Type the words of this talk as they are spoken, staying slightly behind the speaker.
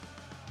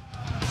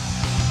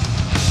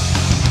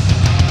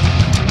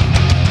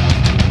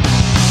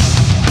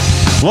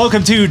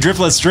Welcome to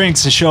Driftless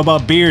Drinks, a show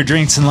about beer,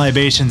 drinks, and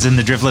libations in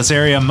the Driftless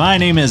area. My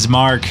name is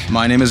Mark.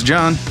 My name is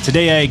John.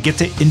 Today I get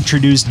to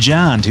introduce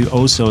John to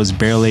Oso's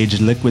Barrel-Aged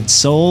Liquid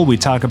Soul. We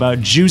talk about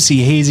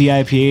juicy, hazy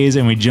IPAs,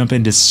 and we jump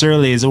into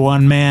Surly's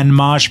one-man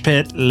mosh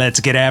pit. Let's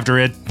get after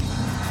it.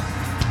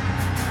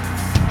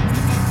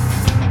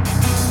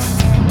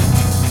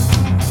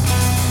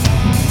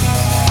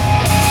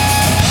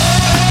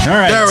 All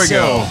right, There we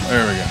go.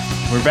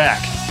 We're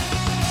back.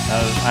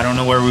 I don't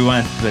know where we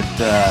went, but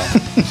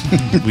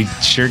we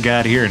sure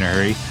got here in a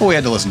hurry. Well, we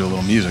had to listen to a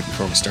little music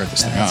before we start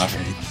this thing off.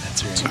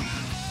 That's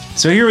right.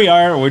 So here we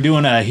are. We're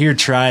doing a Here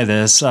Try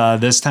This.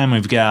 This time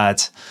we've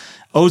got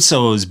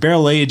Oso's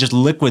Barrel-Aged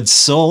Liquid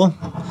Soul.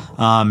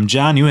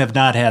 John, you have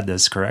not had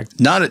this,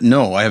 correct?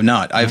 No, I have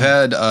not. I've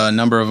had a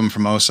number of them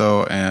from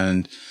Oso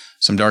and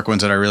some dark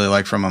ones that I really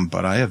like from them,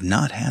 but I have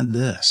not had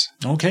this.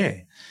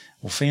 Okay.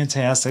 Well,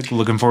 fantastic.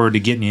 Looking forward to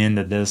getting you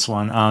into this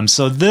one.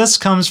 So this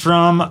comes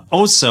from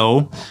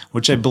Oso,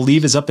 which I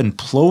believe is up in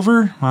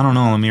Plover. I don't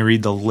know. Let me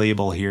read the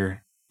label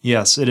here.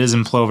 Yes, it is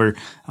in Plover.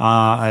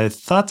 I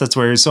thought that's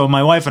where. So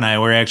my wife and I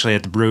were actually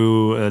at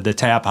the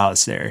tap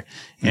house there.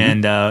 Mm-hmm.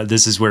 And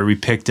this is where we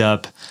picked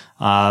up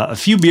a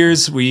few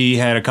beers. We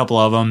had a couple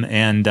of them,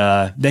 and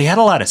they had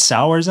a lot of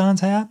sours on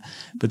tap,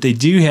 but they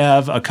do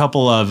have a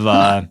couple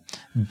of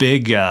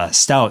big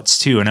stouts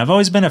too. And I've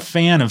always been a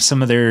fan of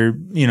some of their,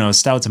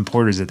 stouts and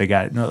porters that they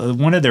got.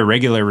 One of their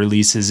regular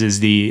releases is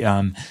the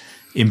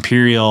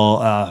Imperial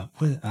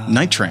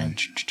Night Train.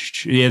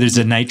 Yeah, there's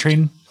a Night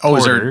Train. Oh,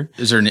 porter.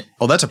 is there?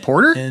 Oh, that's a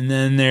porter. And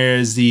then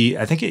there's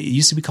I think it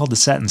used to be called the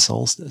Satin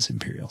Solstice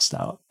Imperial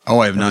Stout. Oh,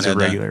 I have not had a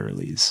regular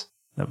release.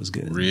 That was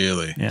good.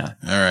 Really? Yeah.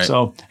 All right.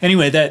 So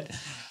anyway,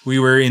 we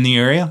were in the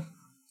area.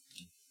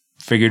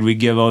 Figured we'd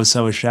give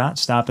Oso a shot.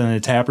 Stopped in the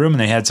tap room, and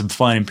they had some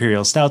fun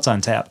Imperial Stouts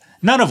on tap.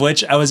 None of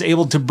which I was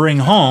able to bring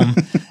home,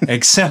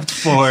 except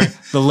for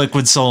the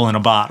Liquid Soul in a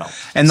bottle.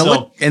 And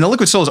the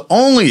Liquid Soul is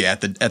only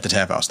at the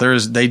tap house.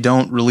 They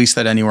don't release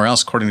that anywhere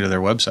else, according to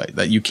their website.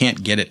 That you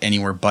can't get it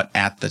anywhere but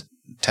at the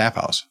tap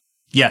house.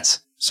 Yes.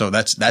 So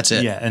that's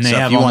it. Yeah, and they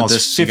have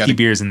almost 50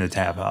 beers in the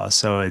tap house.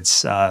 So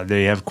it's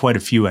they have quite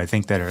a few, I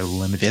think, that are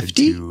limited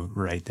 50? to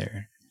right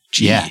there.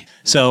 Gee. Yeah.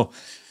 So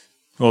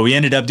what we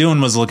ended up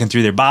doing was looking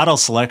through their bottle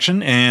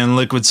selection, and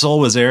Liquid Soul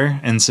was there.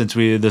 And since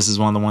this is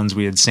one of the ones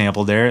we had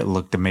sampled there, it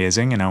looked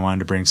amazing, and I wanted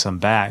to bring some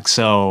back.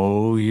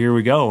 So here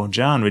we go.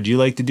 John, would you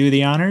like to do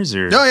the honors?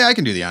 Or? Oh, yeah, I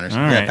can do the honors.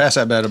 All yeah, right. Pass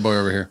that bad boy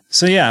over here.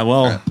 So, yeah,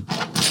 well,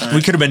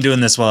 we could have been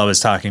doing this while I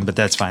was talking, but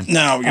that's fine.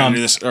 No, we're going to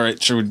do this. All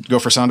right, should we go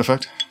for sound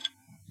effect?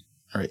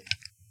 All right.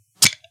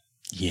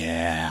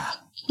 Yeah.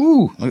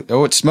 Ooh.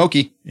 Oh, it's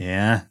smoky.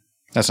 Yeah.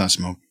 That's not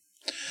smoke.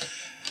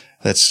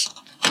 That's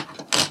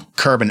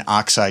carbon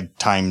oxide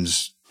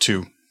times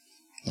 2.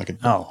 Like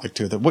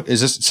two of the. What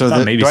is this? So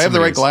do I have the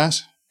right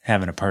glass?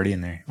 Having a party in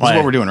there. This is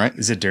what we're doing, right?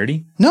 Is it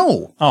dirty?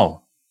 No.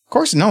 Oh. Of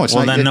course, no. It's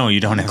well, not. Then no, you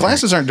don't have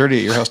glasses aren't dirty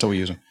at your house till we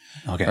use them.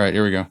 Okay. All right,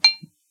 here we go.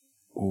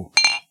 Ooh.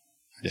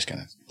 I just got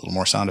a little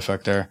more sound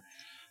effect there.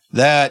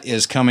 That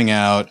is coming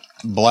out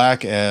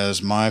black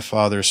as my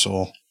father's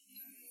soul.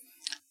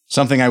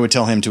 Something I would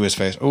tell him to his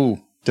face. Oh,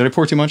 did I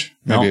pour too much?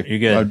 No, you're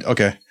good.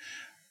 Okay.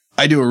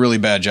 I do a really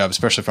bad job,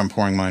 especially if I'm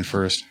pouring mine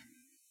first.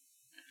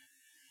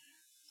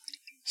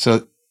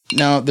 So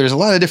now there's a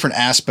lot of different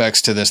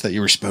aspects to this that you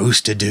were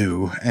supposed to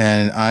do.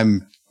 And I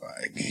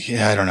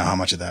don't know how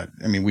much of that.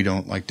 I mean, we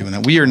don't like doing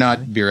that. We are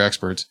not beer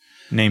experts.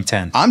 Name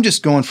 10. I'm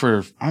going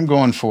for,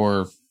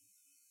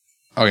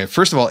 okay,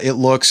 first of all, it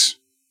looks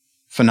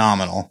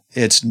phenomenal.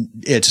 It's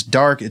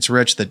dark. It's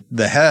rich.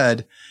 The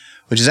head,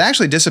 which is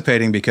actually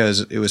dissipating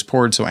because it was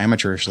poured so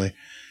amateurishly,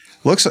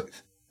 oh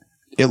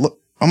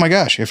my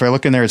gosh. If I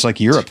look in there, it's like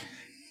Europe.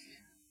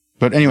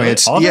 But anyway,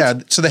 so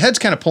the head's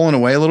kind of pulling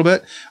away a little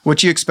bit,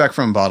 which you expect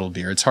from bottled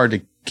beer. It's hard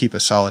to keep a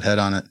solid head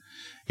on it.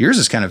 Yours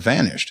has kind of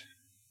vanished.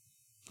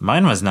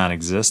 Mine was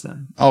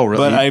non-existent. Oh,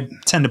 really? But I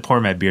tend to pour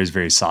my beers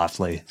very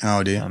softly.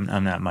 Oh, do you?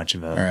 I'm not much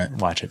of a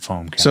watch it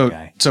foam kind of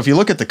guy. So if you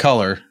look at the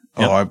color,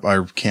 Yep.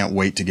 I can't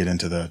wait to get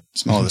into the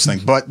smell of this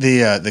thing. But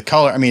the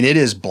color, I mean, it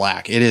is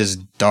black. It is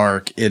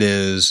dark.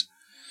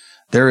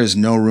 There is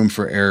no room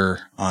for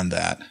error on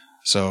that.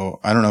 So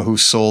I don't know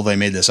whose soul they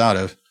made this out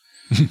of.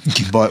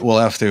 But we'll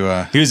have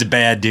to. He was a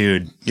bad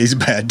dude. He's a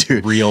bad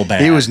dude. Real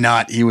bad. He was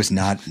not.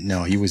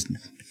 No, he was.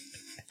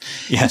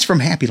 Yeah, it's from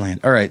Happy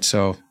Land. All right,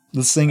 so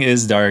this thing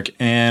is dark,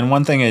 and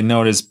one thing I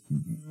noticed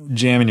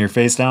jamming your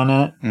face down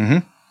in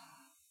it,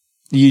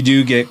 you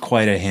do get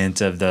quite a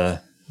hint of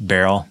the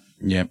barrel.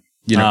 Yep.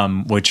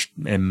 Which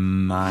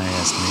in my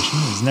estimation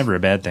is never a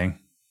bad thing.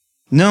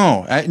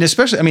 No, and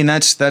especially, I mean,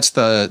 that's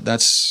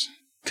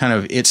kind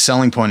of its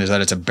selling point is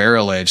that it's a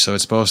barrel age, so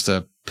it's supposed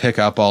to pick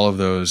up all of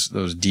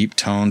those deep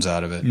tones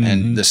out of it,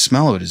 and the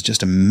smell of it is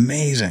just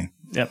amazing.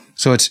 Yep.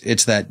 So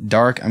it's that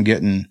dark. I'm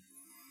getting,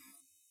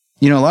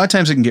 a lot of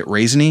times it can get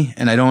raisiny,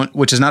 and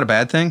which is not a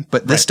bad thing,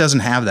 but this doesn't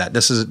have that.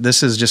 This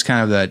is just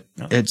kind of that.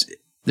 No.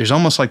 There's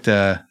almost like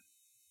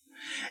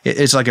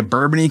it's like a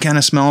bourbony kind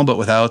of smell, but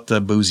without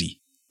the boozy.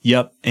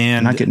 Yep. And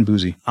I'm not getting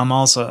boozy. I'm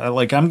also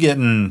I'm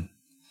getting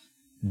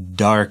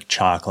dark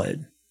chocolate,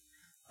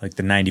 like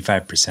the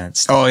 95%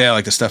 stuff. Oh yeah,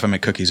 like the stuff I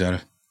make cookies out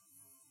of.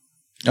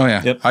 Oh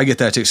yeah, Yep. I get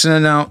that too. So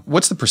now,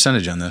 what's the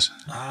percentage on this?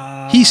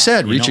 He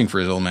said, reaching for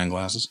his old man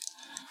glasses.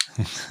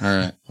 All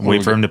right,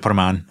 Wait for him to put them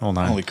on. Hold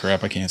on. Holy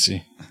crap, I can't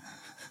see.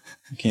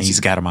 He's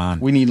got them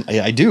on.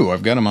 I do.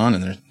 I've got them on,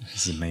 and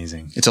This is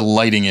amazing. it's a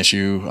lighting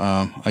issue.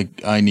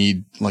 I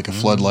need like a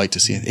floodlight to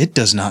see it. It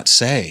does not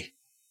say.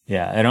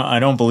 Yeah, I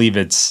don't believe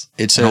it's.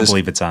 It I don't says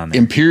believe it's on there.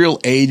 Imperial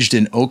aged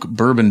in oak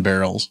bourbon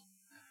barrels.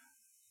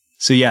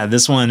 So yeah,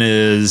 this one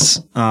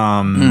is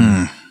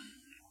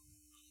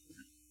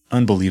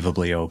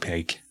unbelievably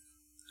opaque.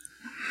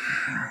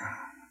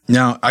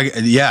 Now,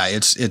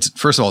 it's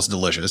first of all, it's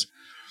delicious.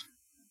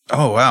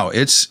 Oh wow,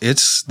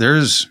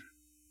 there's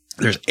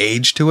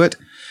age to it,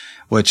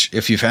 which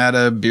if you've had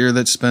a beer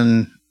that's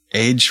been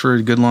aged for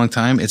a good long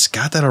time, it's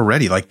got that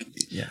already. Like,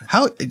 Yeah.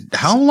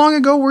 how long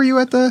ago were you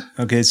at the?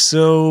 Okay,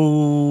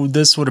 so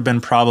this would have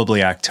been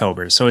probably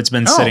October. So it's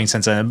been sitting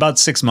since about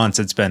 6 months.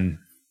 It's been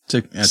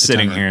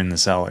sitting here in the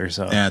cellar.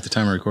 So yeah, at the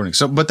time of recording.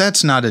 So, but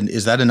that's not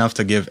is that enough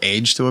to give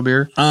age to a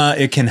beer?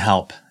 it can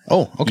help.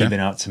 Oh, okay. Even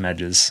out some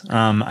edges.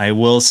 I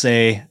will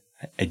say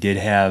I did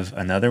have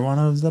another one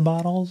of the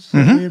bottles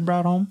that we had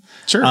brought home.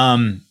 Sure.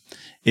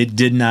 It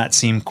did not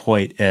seem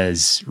quite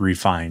as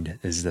refined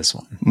as this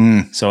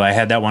one. So I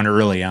had that one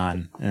early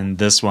on, and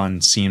this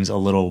one seems a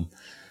little.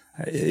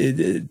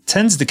 It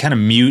tends to kind of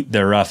mute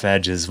the rough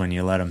edges when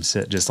you let them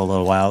sit just a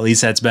little while. At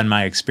least that's been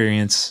my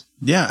experience.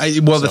 Yeah.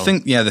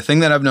 The thing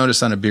that I've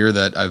noticed on a beer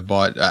that I've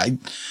bought,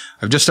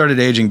 I've just started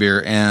aging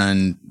beer,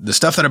 and the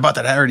stuff that I bought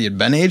that already had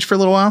been aged for a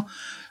little while,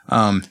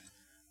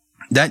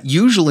 that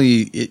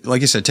usually,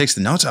 like I said, takes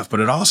the notes off, but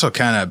it also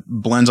kind of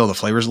blends all the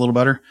flavors a little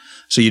better.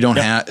 So you don't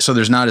so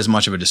there's not as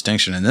much of a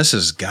distinction. And this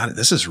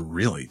is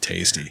really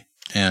tasty.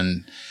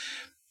 And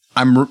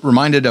I'm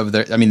reminded of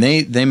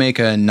they make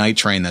a Night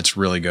Train that's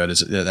really good.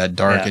 It's that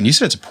dark. And you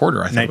said it's a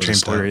porter, I think. Night Train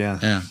porter, yeah.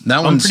 Yeah.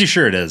 That I'm pretty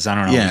sure it is. I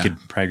don't know. Yeah. We could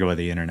probably go to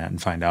the internet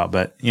and find out.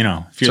 But,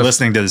 if you're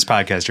listening to this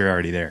podcast, you're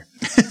already there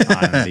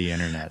on the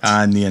internet.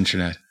 On the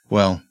internet.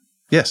 Well,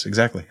 yes,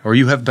 exactly. Or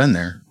you have been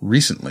there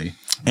recently.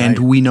 And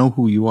we know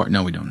who you are.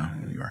 No, we don't know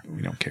who you are.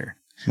 We don't care.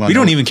 Well, we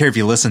don't even care if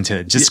you listen to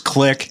it. Just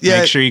click. Yeah.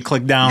 Make sure you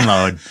click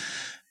download.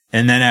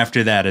 And then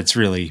after that, it's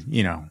really,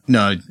 No.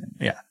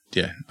 Yeah.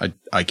 Yeah.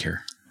 I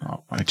care.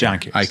 Oh, John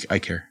cares. I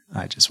care.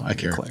 I just want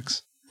to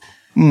clicks.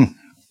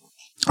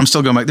 I'm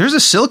still going back. There's a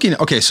silky.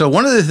 Okay. So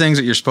one of the things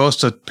that you're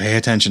supposed to pay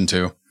attention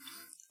to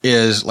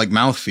is like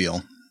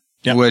mouthfeel,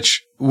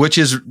 which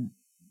is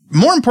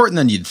more important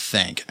than you'd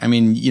think. I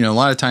mean, a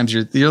lot of times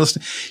you're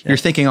listening, you're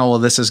thinking, oh, well,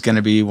 this is going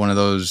to be one of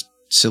those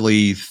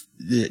silly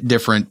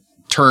different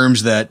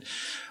terms that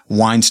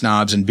wine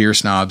snobs and beer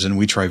snobs, and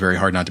we try very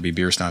hard not to be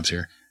beer snobs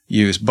here,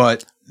 use.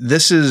 But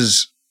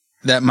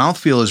that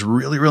mouthfeel is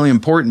really, really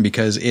important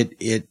because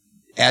it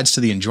adds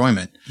to the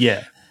enjoyment.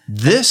 Yeah.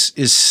 This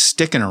is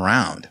sticking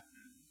around.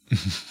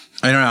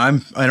 I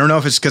don't know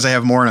if it's because I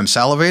have more and I'm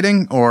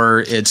salivating,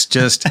 or it's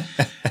just,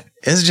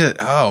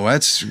 oh,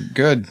 that's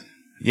good.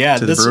 Yeah.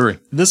 To the brewery.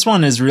 This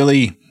one is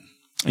really,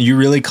 you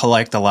really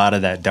collect a lot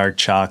of that dark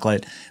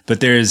chocolate, but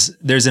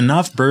there's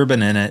enough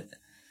bourbon in it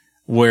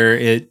where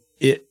it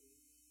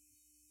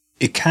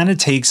kind of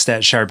takes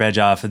that sharp edge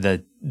off of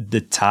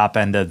the top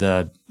end of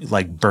the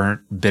like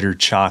burnt bitter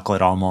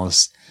chocolate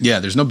almost. Yeah,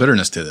 there's no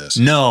bitterness to this.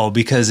 No,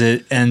 because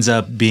it ends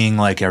up being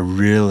like a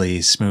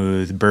really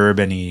smooth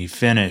bourbony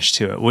finish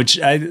to it, which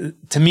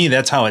to me,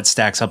 that's how it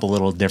stacks up a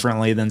little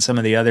differently than some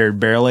of the other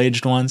barrel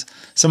aged ones.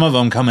 Some of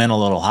them come in a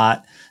little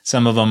hot.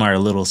 Some of them are a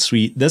little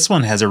sweet. This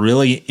one has a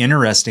really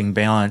interesting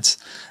balance.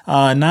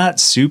 Not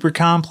super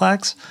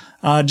complex,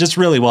 just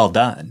really well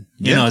done.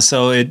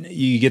 So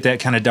you get that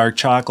kind of dark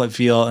chocolate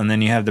feel, and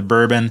then you have the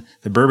bourbon.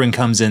 The bourbon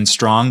comes in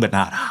strong, but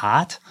not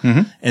hot.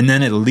 Mm-hmm. And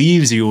then it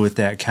leaves you with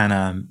that kind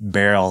of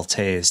barrel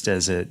taste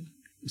as it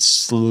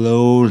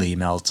slowly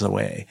melts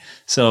away.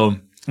 So,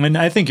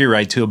 I think you're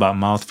right too about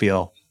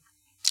mouthfeel.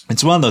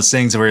 It's one of those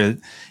things where,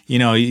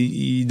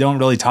 you don't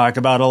really talk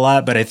about a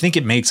lot, but I think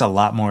it makes a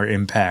lot more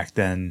impact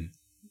than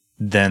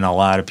a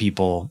lot of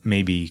people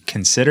maybe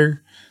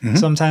consider. Mm-hmm.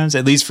 Sometimes,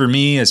 at least for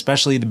me,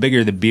 especially the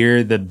bigger the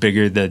beer, the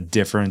bigger the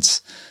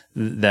difference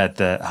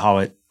that how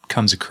it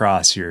comes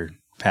across your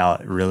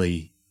palate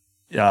really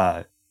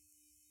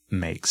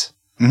makes.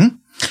 Mm-hmm.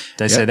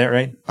 Did I say that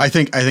right? I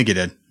think you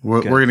did.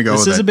 We're going to go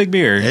with it. This is a big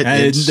beer.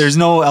 There's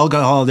no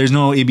alcohol. There's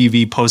no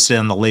ABV posted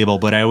on the label,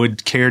 but I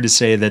would care to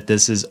say that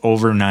this is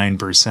over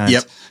 9%.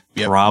 Yep.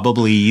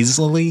 Probably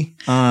easily.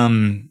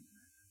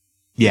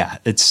 Yeah,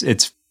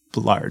 it's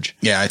large.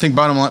 Yeah, I think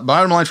bottom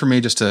line for me,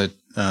 just to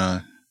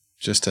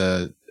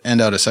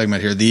end out a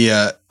segment here.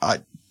 The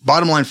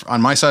bottom line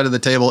on my side of the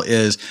table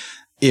is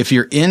if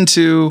you're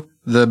into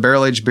the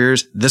barrel aged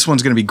beers, this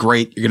one's going to be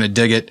great. You're going to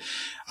dig it.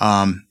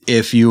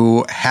 If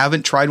you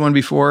haven't tried one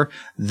before,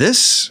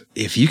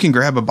 if you can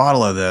grab a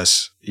bottle of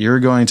this, you're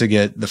going to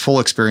get the full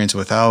experience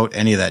without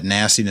any of that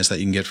nastiness that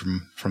you can get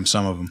from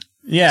some of them.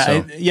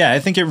 Yeah. I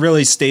think it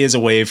really stays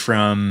away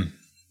from,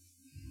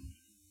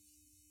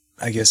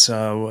 I guess,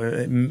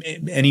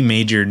 any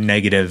major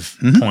negative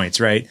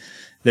points, right?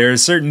 There are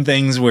certain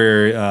things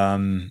where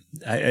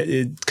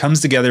it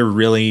comes together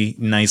really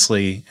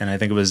nicely, and I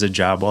think it was a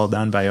job well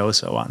done by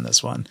Oso on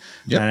this one.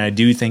 Yep. And I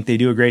do think they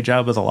do a great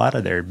job with a lot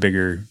of their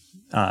bigger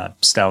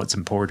stouts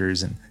and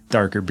porters and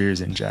darker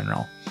beers in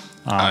general.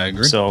 I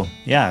agree. So,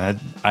 yeah,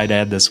 I'd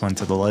add this one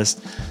to the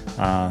list.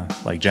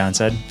 Like John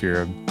said, if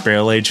you're a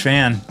barrel-aged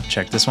fan,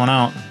 check this one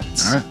out.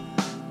 It's all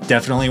right.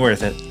 Definitely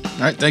worth it. All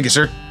right. Thank you,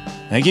 sir.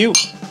 Thank you.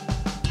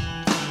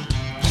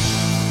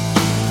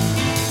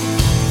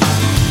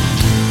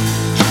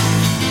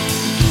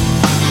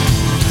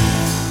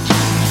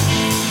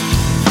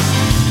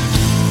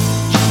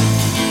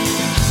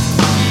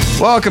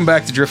 Welcome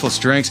back to Driftless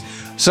Drinks.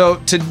 So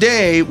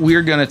today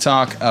we're going to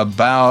talk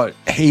about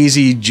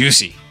hazy,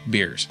 juicy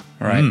beers,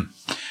 right?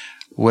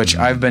 Which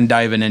I've been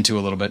diving into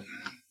a little bit.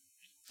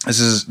 This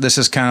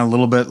is kind of a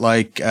little bit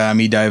like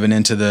me diving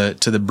into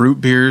the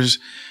brute beers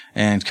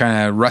and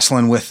kind of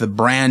wrestling with the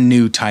brand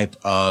new type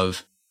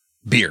of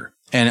beer.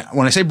 And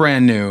when I say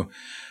brand new,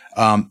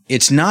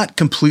 it's not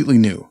completely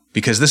new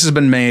because this has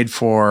been made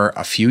for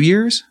a few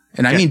years,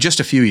 and I mean just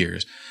a few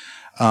years.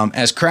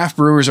 As craft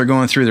brewers are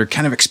going through, they're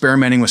kind of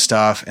experimenting with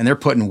stuff and they're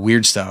putting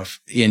weird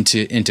stuff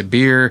into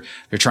beer.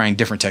 They're trying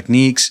different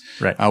techniques.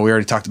 Right. We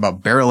already talked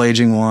about barrel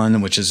aging one,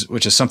 which is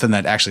something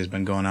that actually has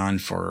been going on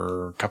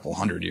for a couple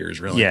hundred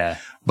years, really. Yeah.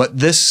 But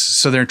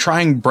so they're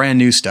trying brand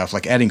new stuff,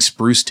 like adding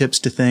spruce tips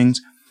to things.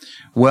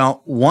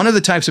 Well, one of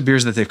the types of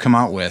beers that they've come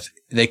out with,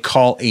 they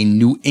call a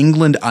New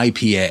England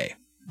IPA.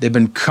 They've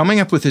been coming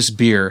up with this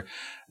beer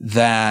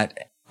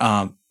that,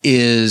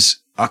 is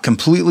a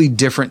completely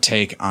different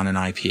take on an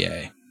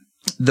IPA.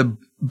 The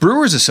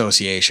Brewers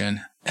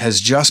Association has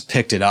just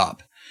picked it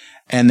up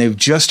and they've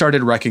just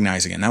started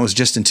recognizing it. And that was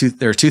just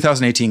their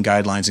 2018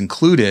 guidelines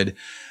included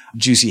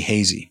Juicy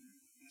Hazy.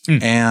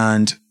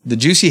 And the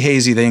Juicy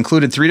Hazy, they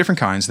included 3 different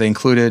kinds. They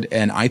included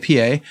an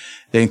IPA,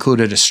 they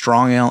included a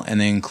strong ale, and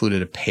they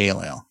included a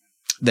pale ale.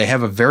 They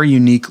have a very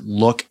unique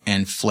look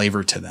and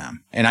flavor to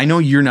them. And I know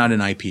you're not an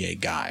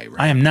IPA guy,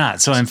 right? I am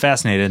not. So I'm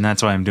fascinated, and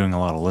that's why I'm doing a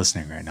lot of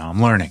listening right now.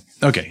 I'm learning.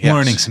 Okay. Yes.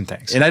 Learning some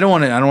things. And I don't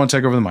want to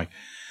take over the mic.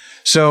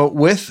 So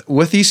with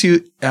these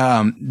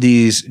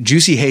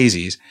Juicy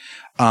Hazies,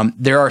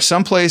 there are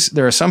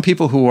some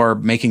people who are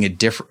making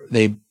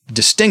they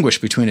distinguish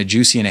between a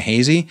juicy and a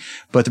hazy,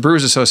 but the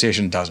Brewers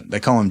Association doesn't. They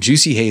call them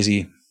Juicy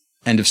Hazy.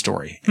 End of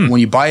story. When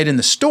you buy it in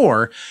the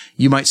store,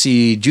 you might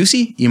see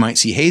juicy, you might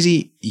see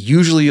hazy.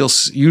 Usually you'll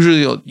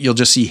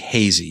just see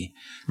hazy.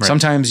 Right.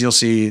 Sometimes you'll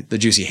see the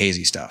Juicy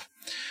Hazy stuff.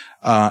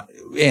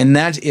 And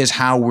that is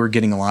how we're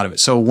getting a lot of it.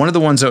 So one of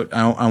the ones that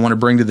I want to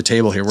bring to the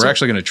table here, we're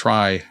actually going to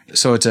try.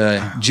 So it's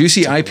a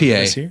Juicy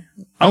IPA.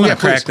 I'm going to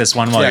crack this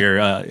one while you're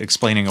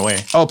explaining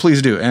away. Oh,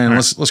 please do. And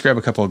let's grab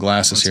a couple of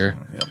glasses here.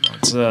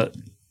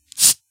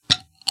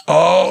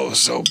 Oh,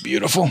 so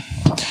beautiful.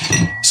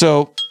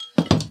 So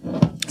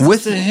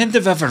with a hint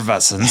of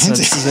effervescence at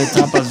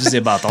the top of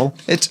the bottle.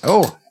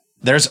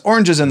 There's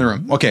oranges in the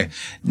room. Okay.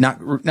 Not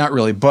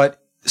really.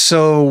 But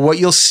so what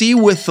you'll see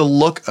with the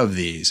look of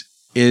these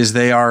is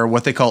they are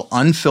what they call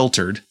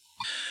unfiltered.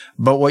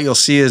 But what you'll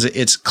see is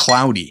it's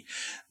cloudy.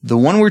 The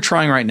one we're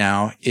trying right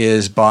now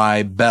is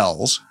by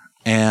Bell's,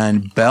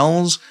 and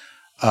Bell's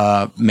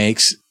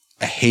makes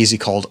a hazy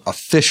called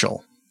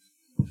Official.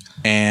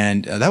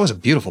 And that was a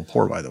beautiful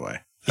pour, by the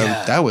way.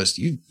 Yeah. That was,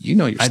 you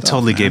know your stuff. I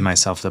totally gave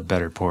myself the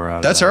better pour out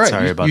of That's that. all right.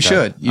 Sorry about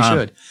that. You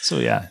should. So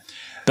yeah.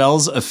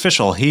 Bell's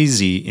Official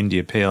Hazy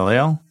India Pale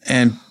Ale.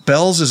 And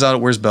Bell's is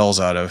where's Bell's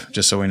out of?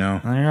 Just so we know.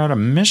 They're out of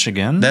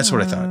Michigan. That's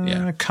what I thought,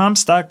 yeah.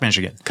 Comstock,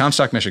 Michigan.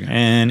 Comstock, Michigan.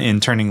 And in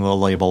turning the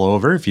label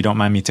over, if you don't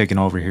mind me taking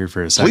over here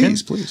for a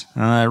second. Please.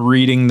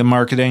 Reading the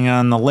marketing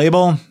on the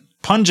label.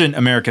 Pungent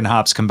American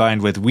hops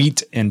combined with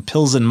wheat and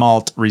Pilsen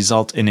malt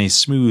result in a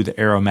smooth,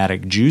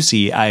 aromatic,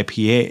 juicy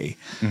IPA.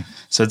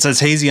 So it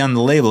says hazy on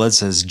the label. It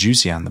says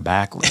juicy on the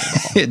back label.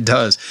 It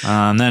does.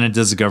 Then it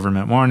does the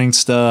government warning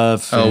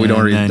stuff. Oh,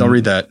 don't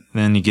read that.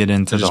 Then you get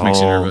into the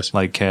whole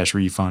like cash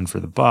refund for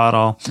the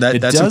bottle. It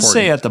does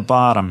say at the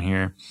bottom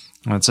here,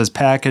 it says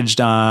packaged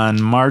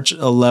on March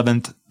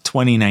 11th,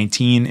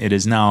 2019. It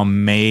is now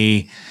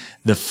May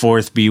the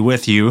 4th be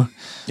with you.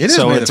 It is.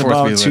 So May it's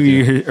about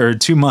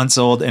 2 months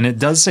old, and it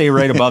does say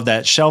right above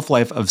that shelf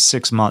life of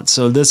 6 months.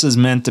 So this is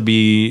meant to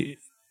be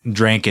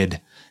dranked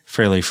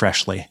fairly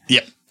freshly.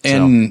 Yep.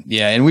 And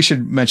and we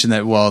should mention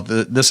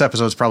that, this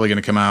episode is probably going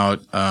to come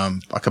out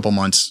a couple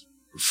months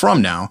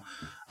from now,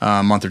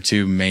 a month or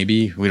two,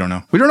 maybe. We don't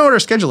know. We don't know what our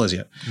schedule is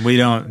yet. We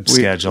don't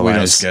schedule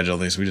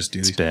these. We just do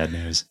these. It's bad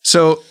news.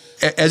 So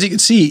as you can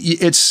see,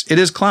 it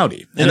is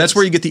cloudy, and that's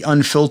where you get the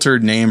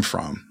unfiltered name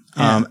from.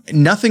 Yeah.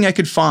 Nothing I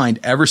could find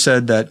ever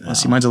said that.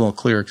 See, mine's a little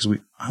clearer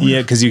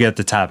because you got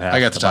the top half.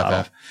 I got the top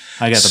half.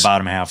 I got the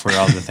bottom half where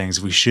all the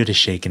things we should have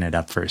shaken it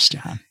up first,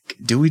 John.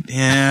 Do we?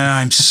 Yeah,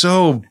 I'm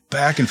so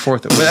back and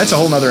forth. But that's a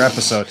whole nother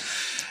episode.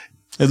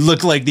 It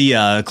looked like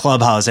the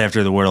clubhouse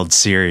after the World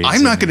Series.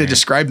 I'm not going to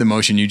describe the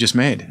motion you just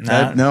made.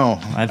 No.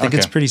 I think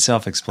it's pretty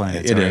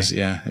self-explanatory. It is,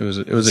 yeah. It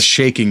was a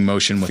shaking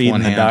motion with feeding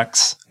one hand. the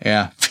ducks.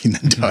 Yeah, feeding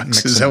the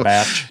ducks. Mix and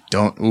batch.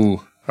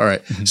 All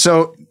right.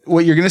 So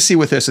what you're going to see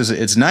with this is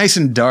it's nice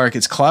and dark.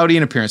 It's cloudy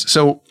in appearance.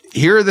 So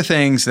here are the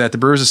things that the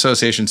Brewers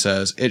Association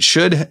says. It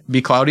should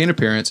be cloudy in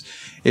appearance.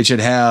 It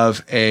should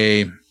have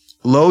a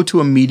low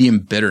to a medium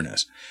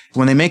bitterness.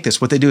 When they make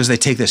this, what they do is they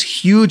take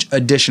this huge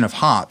addition of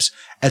hops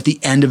at the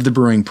end of the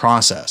brewing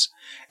process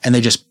and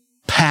they just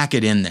pack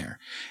it in there.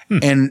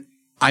 And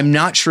I'm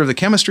not sure of the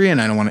chemistry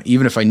and I don't want to,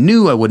 even if I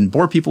knew, I wouldn't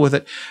bore people with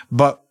it.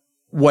 But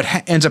what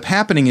ends up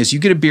happening is you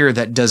get a beer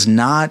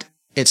that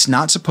it's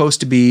not supposed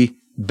to be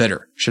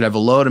bitter. Should have a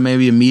low to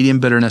maybe a medium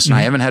bitterness. And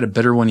I haven't had a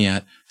bitter one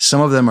yet.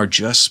 Some of them are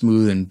just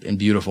smooth and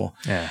beautiful.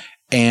 Yeah.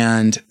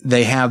 And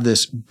they have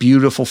this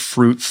beautiful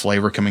fruit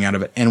flavor coming out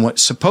of it. And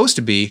what's supposed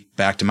to be,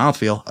 back to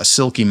mouthfeel, a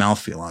silky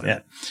mouthfeel out of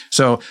it.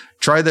 So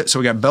try that. So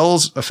we got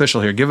Bell's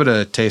Official here. Give it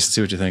a taste and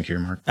see what you think here,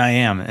 Mark. I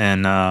am.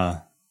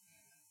 And,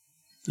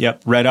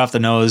 yep, right off the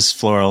nose,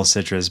 floral,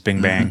 citrus,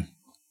 bing, bang.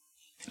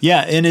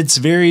 Yeah, and it's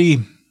very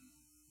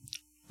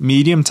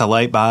medium to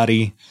light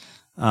body,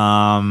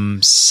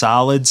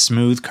 solid,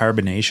 smooth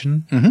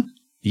carbonation.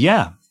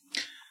 Yeah.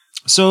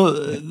 So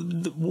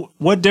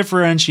what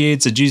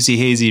differentiates a juicy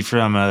hazy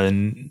from a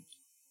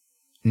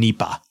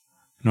NEPA,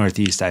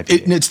 Northeast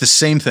IPA? It's the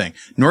same thing.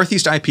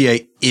 Northeast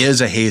IPA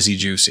is a hazy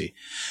juicy.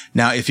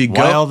 Now, if you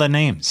go... Why all the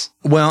names?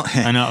 Well...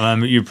 I know,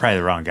 you're probably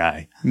the wrong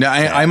guy. No,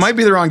 I might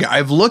be the wrong guy.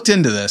 I've looked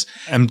into this.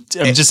 I'm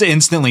just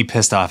instantly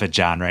pissed off at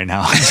John right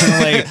now.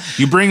 Like,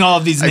 you bring all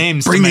of these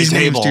names to my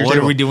table. What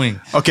are we doing?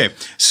 Okay,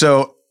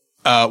 so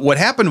what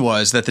happened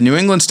was that the New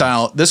England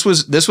style, this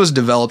was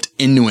developed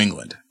in New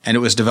England. And it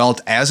was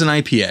developed as an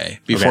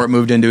IPA before it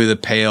moved into the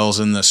pales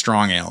and the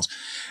strong ales.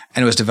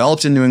 And it was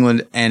developed in New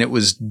England and it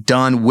was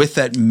done with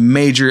that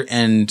major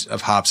end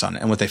of hops on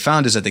it. And what they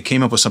found is that they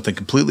came up with something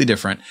completely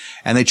different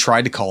and they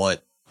tried to call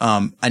it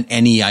an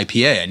NE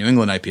IPA, a New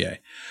England IPA.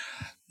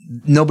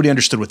 Nobody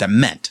understood what that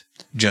meant.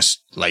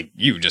 Just like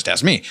you just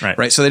asked me.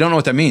 Right? So they don't know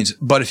what that means.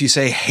 But if you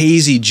say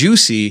hazy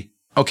juicy,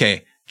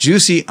 okay,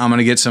 juicy, I'm going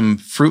to get some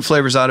fruit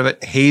flavors out of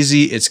it.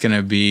 Hazy, it's going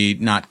to be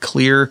not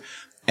clear.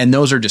 And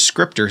those are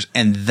descriptors.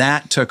 And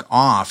that took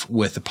off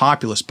with the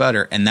populace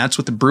better. And that's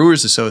what the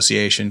Brewers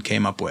Association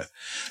came up with.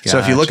 Gotcha. So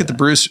if you look at the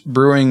Brewers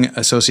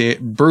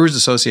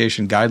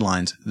Association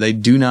guidelines, they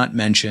do not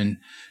mention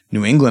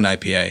New England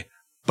IPA,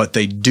 but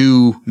they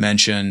do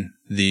mention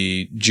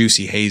the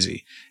juicy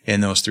hazy in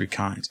those three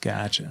kinds.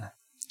 Gotcha.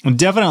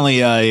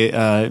 Definitely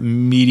a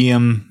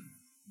medium,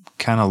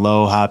 kind of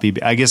low hoppy.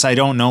 I guess I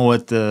don't know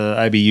what the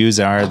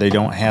IBUs are. They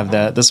don't have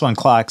that. This one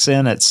clocks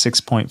in at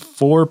 6.4%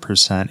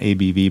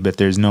 ABV, but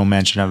there's no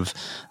mention of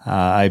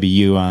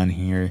IBU on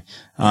here.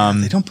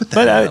 They don't put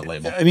that on that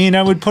label. I mean,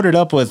 I would put it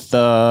up with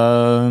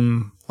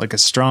like a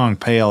strong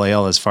pale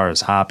ale as far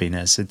as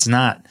hoppiness. It's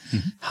not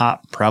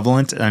hop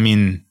prevalent. I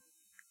mean,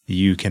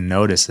 you can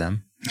notice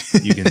them,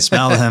 you can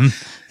smell them,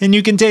 and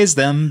you can taste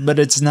them, but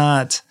it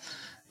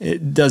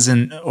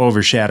doesn't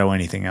overshadow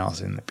anything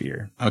else in the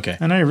beer. Okay.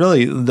 And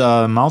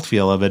the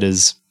mouthfeel of it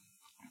is,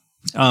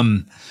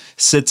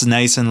 sits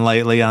nice and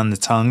lightly on the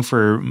tongue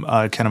for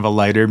kind of a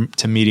lighter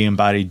to medium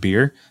bodied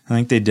beer. I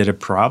think they did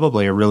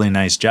probably a really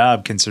nice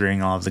job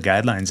considering all of the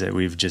guidelines that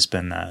we've just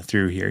been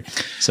through here.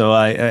 So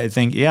I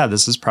think, yeah,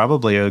 this is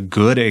probably a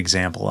good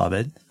example of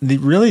it.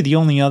 The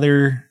only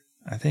other,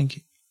 I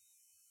think,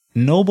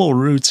 Noble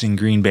Roots in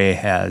Green Bay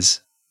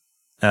has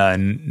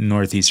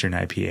Northeastern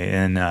IPA,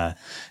 and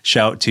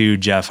shout to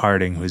Jeff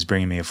Harding, who's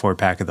bringing me a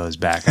 4-pack of those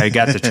back. I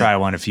got to try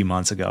one a few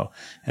months ago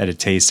at a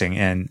tasting,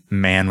 and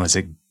man,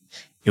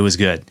 it was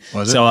good.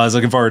 So I was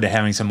looking forward to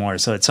having some more.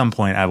 So at some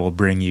point, I will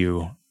bring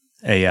you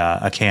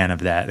a can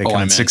of that. They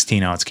come in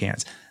 16-ounce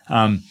cans.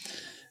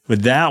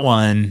 With that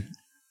one,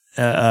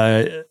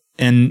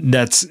 and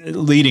that's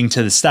leading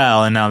to the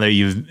style. And now that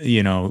you've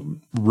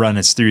run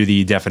us through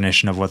the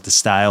definition of what the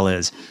style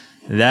is,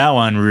 that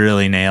one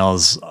really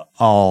nails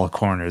all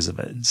corners of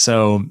it.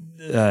 So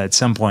at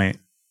some point,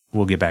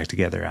 we'll get back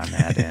together on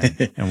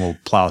that and we'll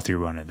plow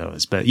through one of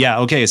those. But yeah,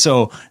 okay.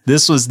 So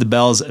this was the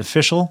Bell's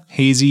Official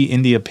Hazy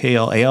India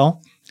Pale Ale,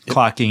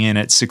 clocking in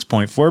at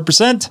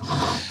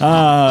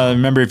 6.4%.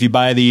 Remember, if you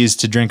buy these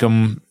to drink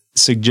them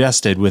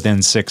suggested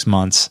within 6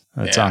 months,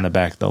 that's on the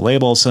back of the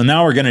label. So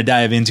now we're going to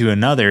dive into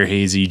another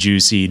hazy,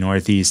 juicy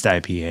Northeast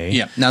IPA.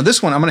 Yeah. Now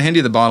this one, I'm going to hand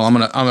you the bottle. I'm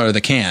going to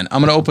the can.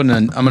 I'm going to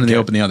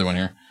open the other one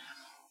here.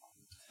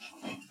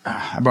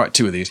 I brought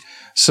 2 of these.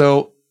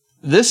 So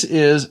this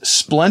is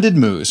Splendid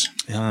Moose.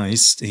 Oh,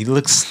 he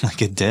looks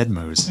like a dead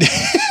moose.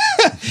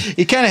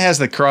 He kind of has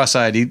the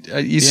cross-eyed.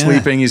 He's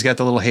sleeping. He's got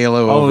the little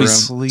halo over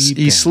him.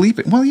 He's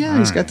sleeping. Well, yeah,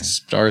 he's got the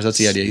stars. That's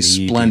the idea.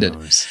 He's splendid.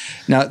 Moose.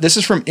 Now, this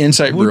is from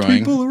Insight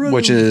Brewing,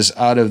 which is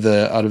out of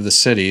the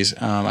cities.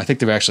 I think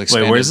they've actually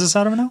expanded. Wait, where is this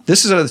out of now?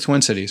 This is out of the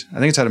Twin Cities. I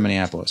think it's out of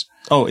Minneapolis.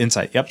 Oh,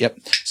 Insight. Yep.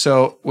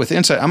 So with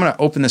Insight, I'm going to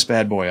open this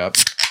bad boy up.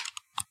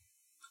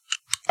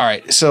 All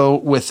right. So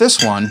with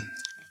this one,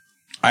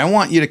 I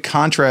want you to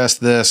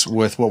contrast this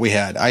with what we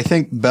had. I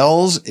think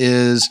Bell's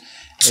is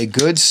a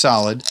good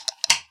solid.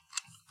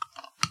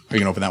 Are you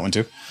going to open that one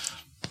too?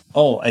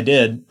 Oh, I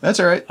did. That's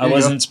all right. I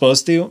wasn't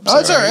supposed to. Oh,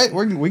 it's all right.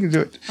 We can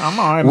do it. I'm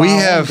all right. We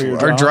have,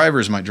 our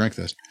drivers might drink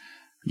this.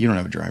 You don't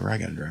have a driver. I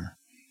got a driver.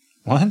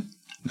 What?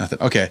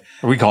 Nothing. Okay.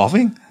 Are we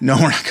golfing? No,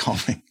 we're not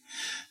golfing.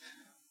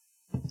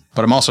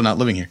 But I'm also not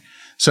living here.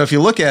 So if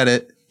you look at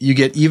it, you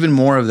get even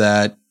more of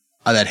that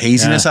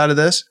haziness out of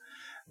this.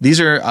 These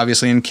are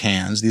obviously in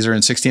cans. These are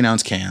in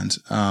 16-ounce cans,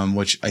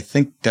 which I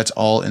think that's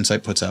all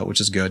Insight puts out, which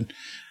is good.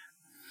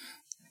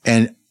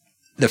 And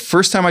the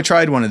first time I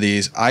tried one of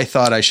these, I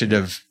thought I should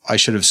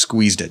have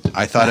squeezed it.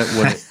 I thought it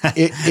would.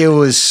 it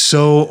was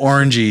so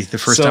orangey the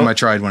first time I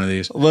tried one of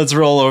these. Let's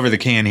roll over the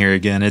can here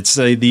again. It's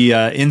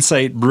the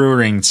Insight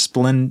Brewing.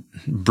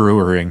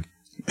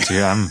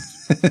 See, I'm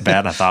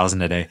batting 1,000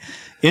 today.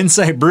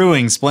 Insight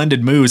Brewing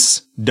Splendid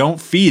Moose.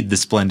 Don't feed the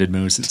Splendid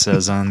Moose, it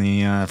says on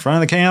the front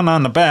of the can,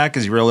 on the back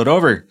as you roll it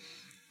over.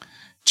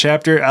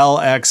 Chapter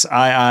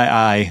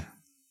LXIII.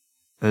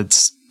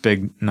 That's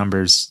big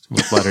numbers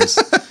with letters.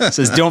 It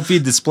says, don't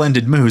feed the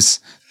Splendid Moose.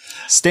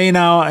 Stay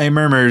now, I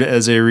murmured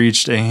as I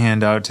reached a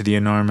hand out to the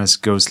enormous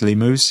ghostly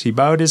moose. He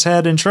bowed his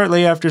head, and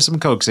shortly after some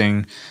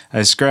coaxing,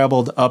 I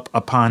scrabbled up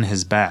upon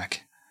his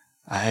back.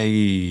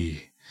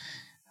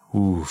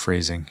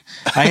 Phrasing.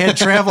 I had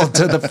traveled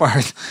to the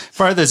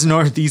farthest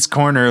northeast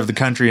corner of the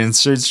country in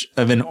search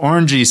of an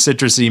orangey,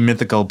 citrusy,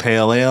 mythical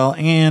pale ale,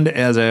 and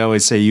as I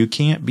always say, you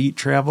can't beat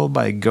travel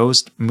by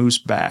ghost moose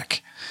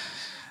back.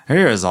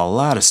 There is a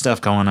lot of stuff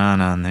going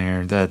on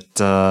there that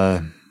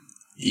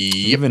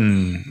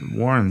even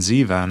Warren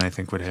Zevon, I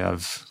think, would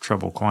have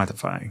trouble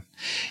quantifying.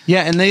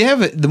 Yeah, and they have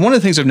one of the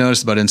things I've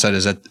noticed about Insight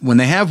is that when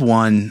they have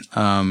one,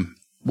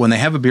 when they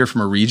have a beer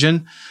from a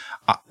region,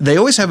 they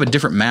always have a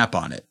different map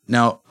on it.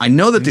 Now, I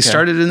know that they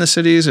started in the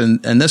cities,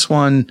 and this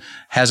one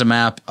has a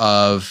map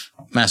of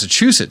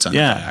Massachusetts on the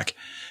back.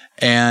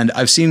 And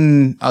I've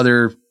seen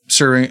other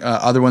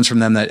ones from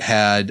them that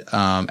had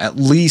at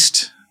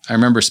least, I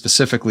remember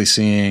specifically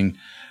seeing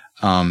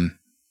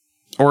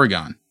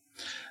Oregon.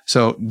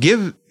 So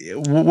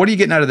what are you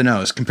getting out of the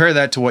nose? Compare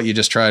that to what you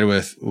just tried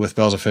with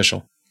Bell's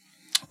Official.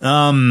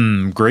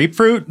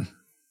 Grapefruit.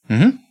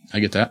 Mm-hmm. I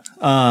get that.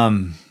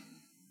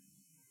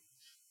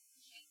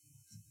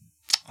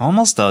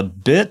 Almost a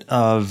bit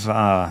of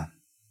like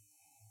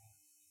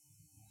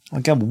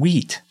a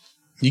wheat.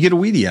 You get a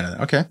wheaty out of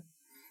that. Okay.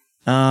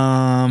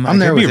 I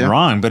could be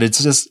wrong, but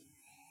it's just,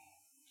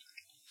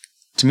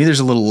 to me, there's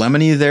a little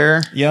lemony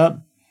there. Yep.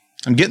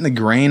 I'm getting the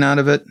grain out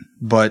of it,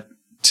 but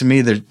to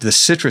me, the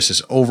citrus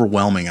is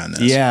overwhelming on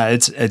this. Yeah,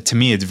 it's to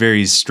me, it's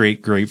very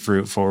straight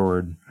grapefruit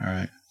forward. All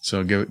right.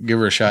 So give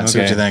her a shot and see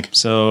what you think.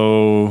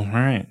 So, all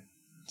right.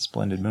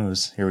 Splendid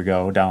Moose. Here we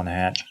go. Down the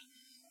hatch.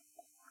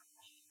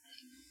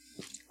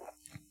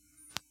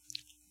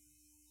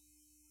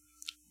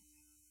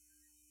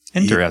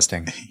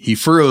 Interesting. He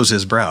furrows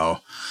his brow,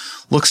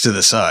 looks to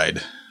the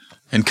side,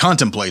 and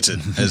contemplates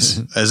it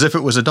as if it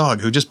was a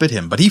dog who just bit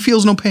him, but he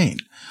feels no pain.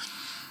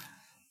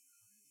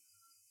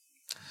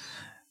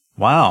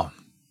 Wow.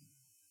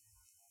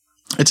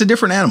 It's a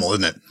different animal,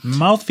 isn't it?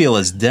 Mouthfeel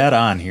is dead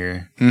on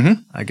here.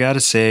 Mm-hmm. I got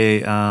to say,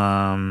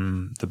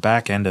 the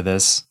back end of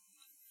this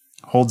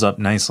holds up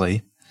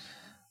nicely.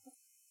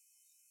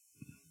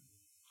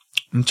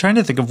 I'm trying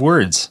to think of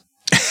words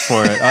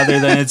for it other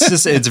than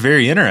it's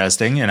very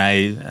interesting, and I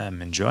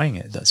am enjoying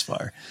it thus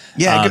far.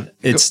 Yeah.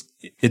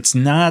 It's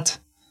not.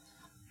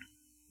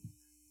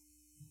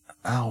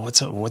 Oh,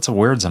 what's a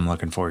words I'm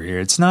looking for here?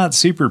 It's not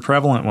super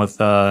prevalent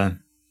with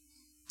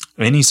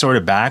any sort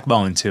of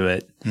backbone to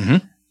it.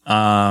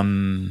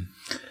 Mm-hmm.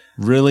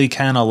 Really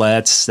kind of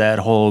lets that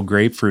whole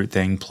grapefruit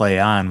thing play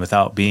on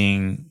without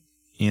being,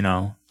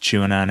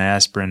 chewing on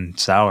aspirin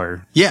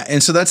sour. Yeah,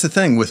 and so that's the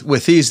thing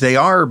with these. They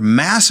are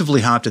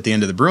massively hopped at the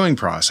end of the brewing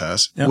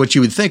process, which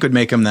you would think would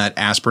make them that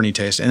aspirin-y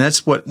taste. And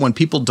that's when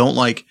people don't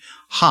like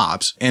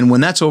hops, and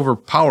when that's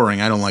overpowering,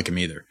 I don't like them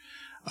either.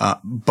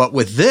 But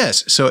with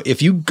this, so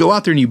if you go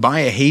out there and you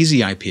buy a hazy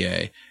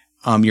IPA,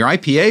 your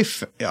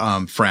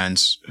IPA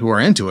friends who are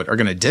into it are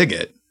going to dig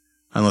it,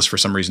 unless for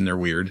some reason they're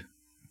weird.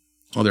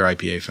 Well, they're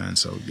IPA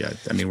fans, so yeah,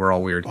 I mean, we're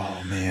all weird.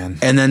 Oh man.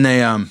 And then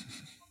they,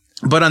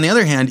 but on the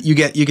other hand, you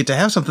get to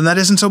have something that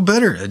isn't so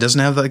bitter. It doesn't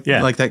have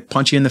like that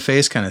punchy in the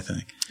face kind of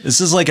thing.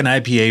 This is like an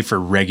IPA for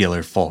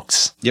regular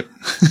folks. Yep.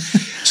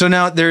 So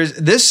now there's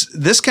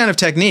this kind of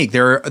technique.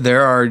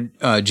 There are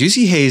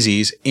juicy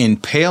hazies in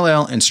pale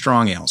ale and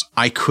strong ales.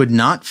 I could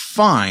not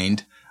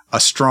find a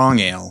strong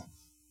ale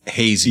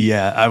hazy.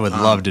 Yeah, I would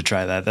love to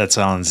try that.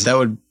 That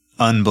would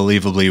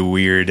unbelievably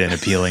weird and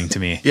appealing to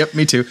me. Yep,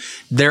 me too.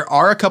 There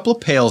are a couple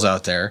of pales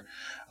out there.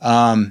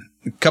 A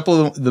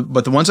couple of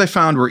but the ones I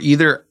found were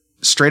either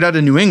straight out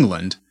of New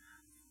England,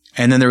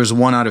 and then there was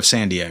one out of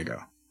San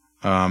Diego.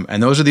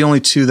 And those are the only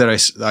two that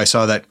I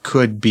saw that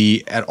could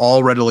be at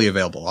all readily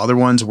available. Other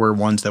ones were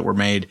ones that were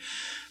made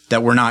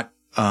that were not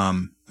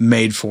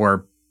made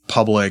for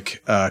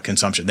public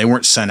consumption. They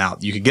weren't sent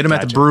out. You could get them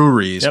at the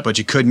breweries, but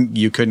you couldn't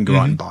go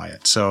out and buy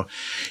it. So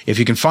if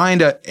you can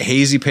find a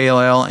hazy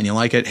pale ale and you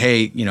like it,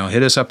 hey,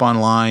 hit us up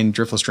online,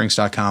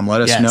 driftlessdrinks.com.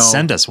 Let us know.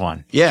 Send us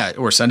one. Yeah,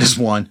 or send us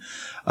one.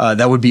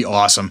 That would be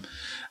awesome.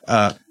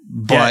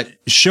 But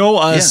show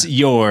us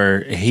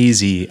your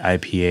hazy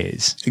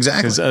IPAs.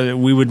 Exactly. Because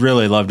we would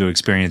really love to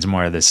experience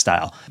more of this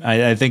style.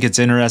 I think it's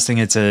interesting.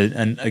 It's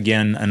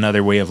again,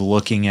 another way of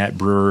looking at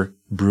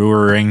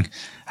brewering.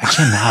 I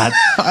cannot.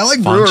 I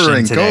like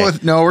brewing.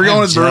 We're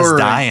going with brewing.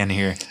 Dying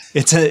here.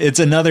 It's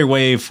another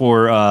way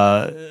for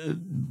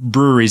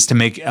breweries to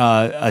make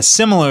a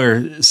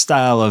similar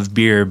style of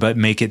beer, but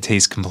make it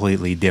taste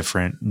completely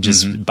different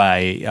just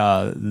by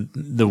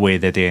the way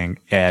that they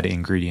add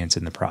ingredients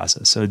in the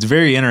process. So it's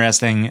very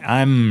interesting.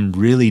 I'm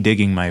really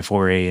digging my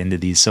foray into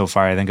these so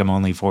far. I think I'm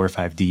only 4 or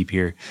 5 deep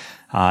here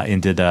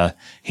into the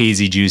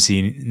hazy,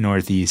 juicy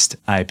Northeast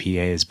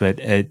IPAs. But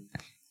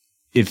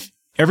if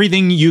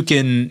everything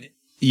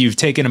you've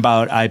taken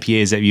about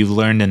IPAs that you've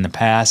learned in the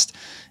past,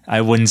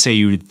 I wouldn't say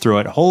you would throw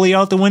it wholly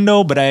out the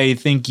window, but I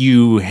think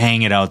you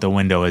hang it out the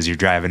window as you're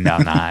driving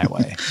down the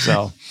highway.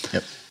 So,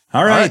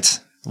 All right.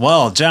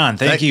 Well, John,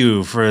 thank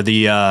you for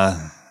the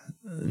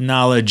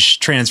knowledge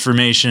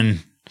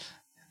transference.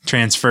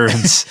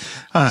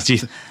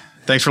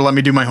 Thanks for letting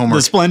me do my homework.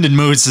 The Splendid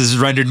Moose has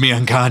rendered me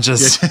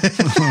unconscious.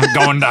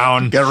 Going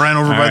down. Got ran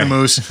over by the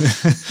moose.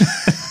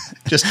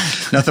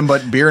 Just nothing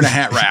but beer in a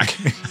hat rack.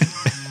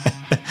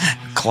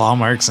 Claw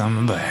marks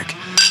on the back.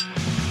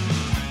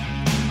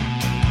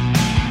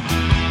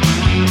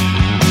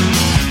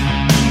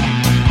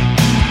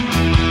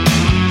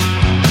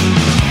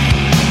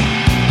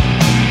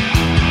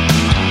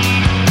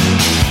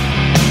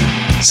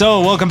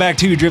 So, welcome back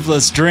to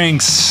Driftless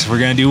Drinks. We're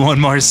going to do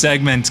one more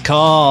segment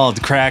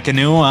called Crack a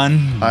New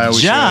One.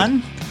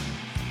 John.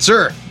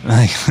 Sir.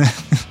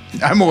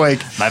 I'm awake.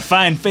 My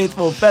fine,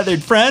 faithful,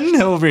 feathered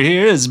friend over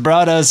here has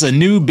brought us a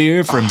new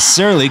beer from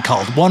Surly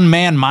called One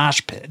Man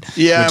Mosh Pit,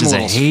 which is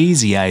a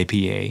hazy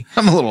IPA.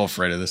 I'm a little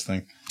afraid of this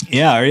thing.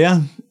 Yeah, are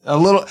you? A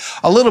little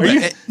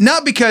bit.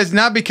 Not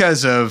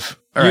because of.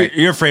 All right.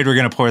 You're afraid we're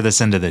going to pour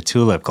this into the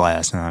tulip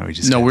glass?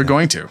 No, we're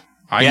going to.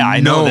 I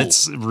know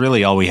that's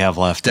really all we have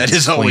left. That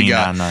is all we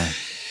got on the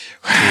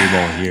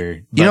table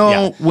here.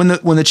 But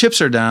when the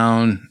chips are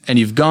down and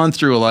you've gone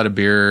through a lot of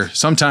beer,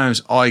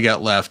 sometimes all you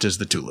got left is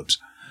the tulips.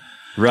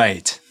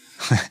 Right.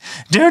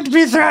 Don't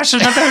be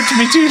thrashing about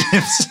me,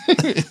 tulips.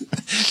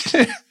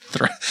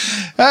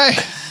 Hey,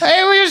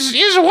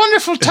 it was a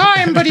wonderful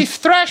time, but he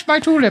thrashed my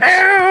tulips.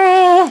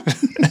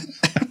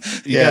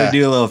 You gotta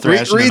do a little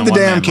thrashing. Read the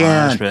damn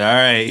can. All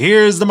right,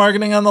 here's the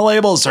marketing on the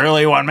label.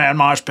 Surly One Man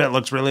Mosh Pit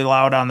looks really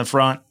loud on the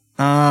front.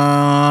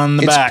 On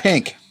the back, it's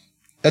pink.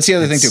 That's the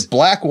other thing too.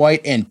 Black, white,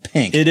 and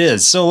pink. It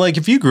is. So, like,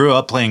 if you grew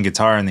up playing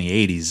guitar in the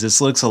 80s,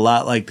 this looks a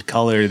lot like the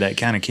color that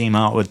kind of came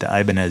out with the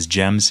Ibanez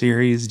Gem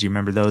series. Do you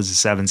remember those, the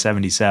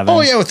 777?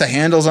 Oh, yeah, with the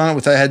handles on it,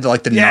 with the head,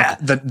 like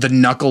the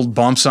knuckled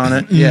bumps on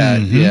it.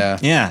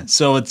 Yeah.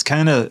 So, it's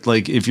kind of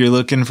like if you're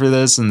looking for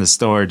this in the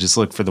store, just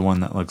look for the one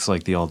that looks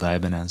like the old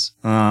Ibanez.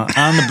 On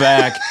the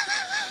back.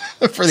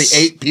 For the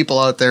 8 people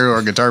out there who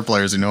are guitar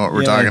players who know what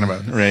we're talking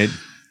about. Right.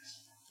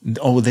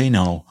 Oh, they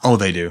know. Oh,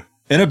 they do.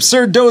 An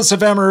absurd dose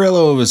of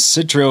Amarillo,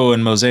 Citro,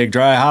 and Mosaic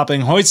dry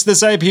hopping hoists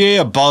this IPA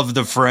above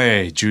the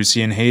fray.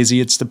 Juicy and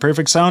hazy, it's the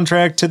perfect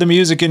soundtrack to the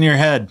music in your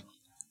head.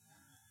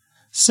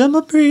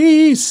 Summer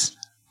breeze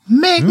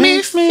make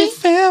me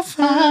feel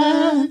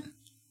fine.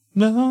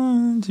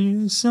 Don't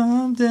do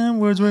something,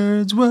 words.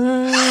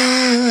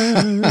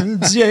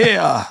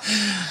 Yeah.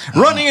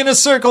 Running in a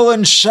circle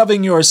and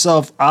shoving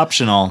yourself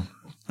optional.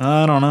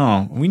 I don't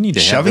know. We need to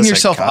shoving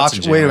yourself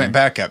optional. Wait a minute,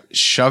 back up.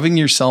 Shoving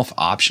yourself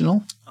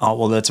optional? Oh,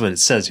 well, that's what it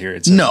says here.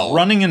 It says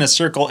running in a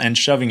circle and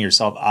shoving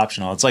yourself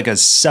optional. It's like a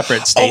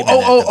separate statement.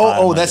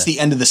 That's the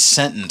end of the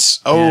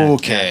sentence.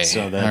 Okay. Yeah,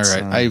 so that's,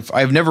 all right.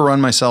 I've never run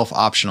myself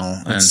optional,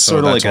 and so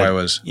sort of that's like why I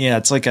was. Yeah,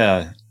 it's like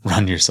a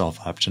run yourself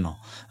optional.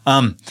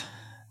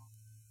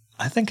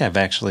 I think I've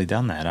actually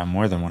done that on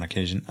more than one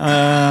occasion.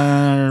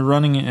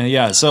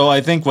 So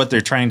I think what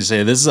they're trying to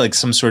say, this is like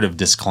some sort of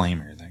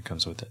disclaimer that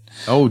comes with it.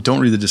 Oh,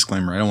 don't read the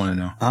disclaimer. I don't want to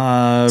know.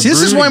 See,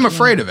 this is why I'm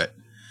afraid of it.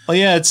 Well,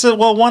 yeah, it's a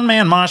one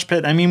man mosh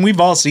pit. I mean, we've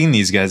all seen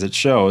these guys at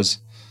shows.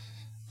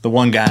 The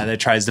one guy that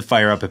tries to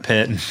fire up a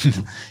pit, and,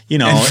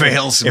 and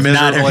fails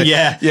miserably.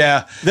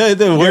 Yeah.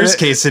 The worst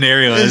case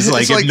scenario is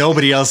like if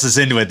nobody else is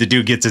into it, the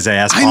dude gets his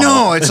ass. I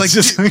know. It's like,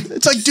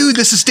 dude,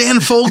 this is Dan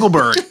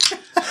Fogelberg.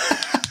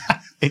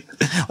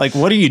 Like,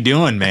 what are you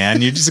doing,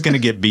 man? You're just gonna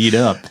get beat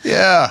up.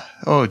 Yeah.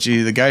 Oh,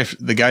 gee, the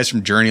guys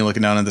from Journey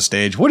looking down on the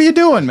stage. What are you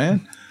doing,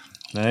 man?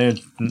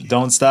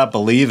 Don't stop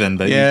believing,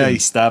 but you can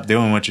stop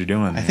doing what you're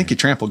doing. I think you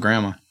trampled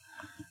Grandma.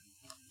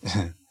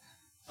 All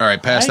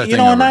right, pass that thing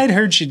over. And I'd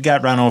heard she'd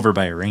got run over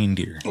by a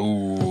reindeer.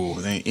 Ooh,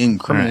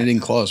 incriminating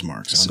claws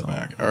marks on the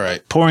back. All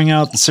right. Pouring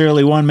out the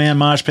Surly One Man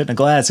Mosh Pit in a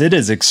glass. It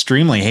is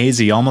extremely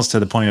hazy, almost to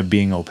the point of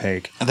being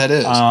opaque. That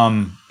is.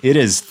 It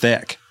is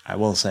thick. I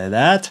will say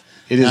that.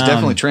 It is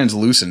definitely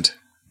translucent.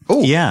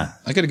 Oh, Yeah.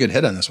 I got a good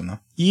hit on this one though.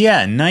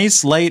 Yeah,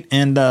 nice, light,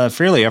 and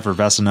fairly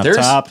effervescent up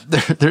top.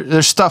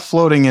 There's stuff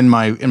floating in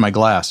my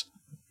glass.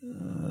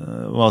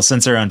 Well,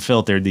 since they're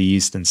unfiltered, the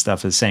yeast and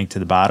stuff has sank to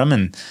the bottom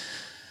and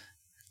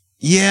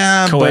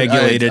But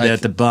coagulated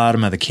at the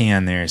bottom of the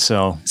can there.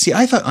 So see,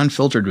 I thought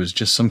unfiltered was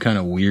just some kind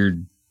of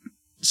weird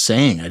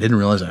saying. I didn't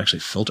realize I actually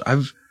filter.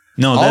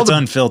 that's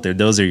unfiltered.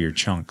 Those are your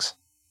chunks.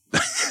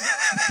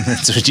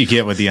 That's what you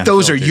get with the unfiltered.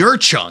 Those are your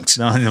chunks.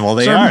 No, well,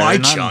 they Those are my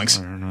They're chunks.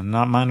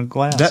 Not mine of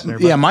glass.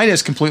 Mine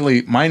is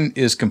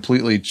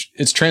completely.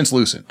 It's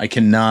translucent. I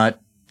cannot.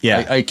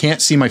 Yeah, I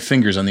can't see my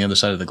fingers on the other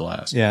side of the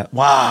glass. yeah.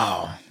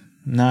 Wow,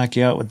 knock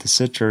you out with the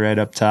Citra right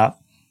up top.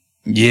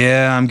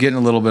 Yeah, I'm getting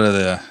a little bit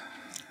of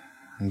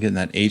I'm getting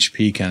that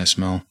HP kind of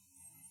smell.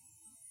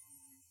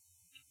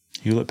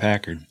 Hewlett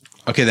Packard.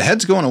 Okay, the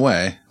head's going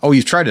away. Oh,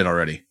 you've tried it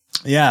already.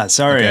 Yeah,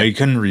 sorry, Okay. I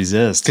couldn't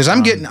resist. Because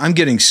I'm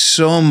getting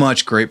so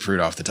much grapefruit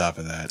off the top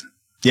of that.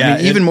 Yeah, I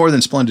mean, even more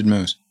than Splendid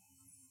Moose.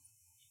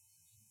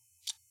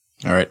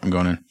 All right, I'm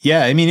going in.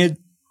 Yeah, I mean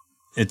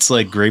it's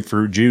like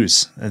grapefruit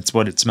juice. That's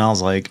what it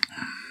smells like.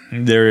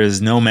 There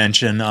is no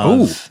mention of.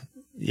 Ooh.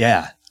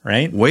 Yeah,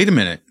 right? Wait a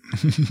minute.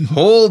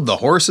 Hold the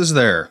horses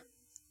there.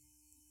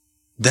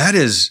 That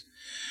is,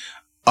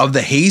 of the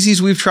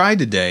hazies we've tried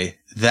today,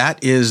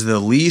 that is the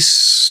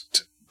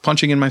least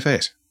punching in my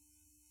face.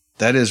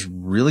 That is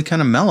really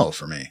kind of mellow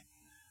for me.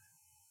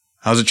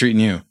 How's it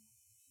treating you?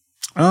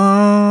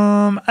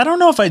 I don't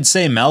know if I'd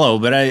say mellow,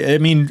 but I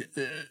mean,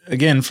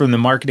 again, from the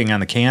marketing on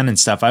the can and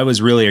stuff, I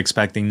was really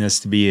expecting this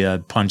to be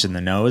a punch in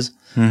the nose.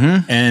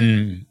 Mm-hmm.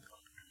 And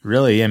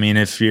really, I mean,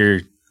 if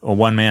you're a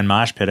one-man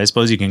mosh pit, I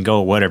suppose you can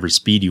go at whatever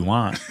speed you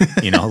want,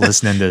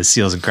 listening to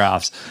Seals and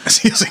Crofts.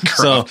 Seals and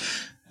Crofts.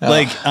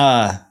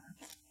 So,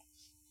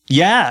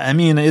 yeah, I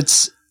mean,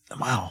 it's,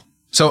 wow.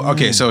 So,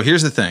 okay, so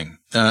here's the thing.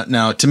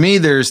 Now, to me,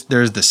 there's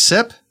the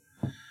sip,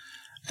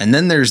 and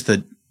then there's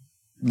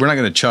we're not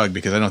going to chug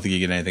because I don't think you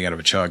get anything out of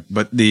a chug,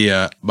 but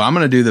but I'm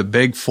going to do the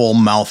big full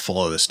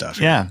mouthful of this stuff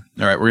here. Yeah.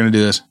 All right, we're going to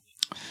do this.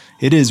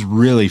 It is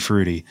really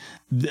fruity.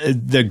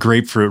 The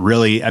grapefruit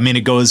really, I mean,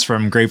 it goes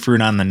from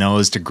grapefruit on the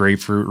nose to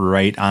grapefruit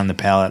right on the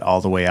palate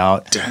all the way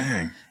out.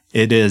 Dang.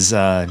 It is,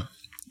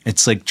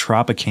 it's like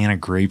Tropicana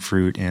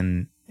grapefruit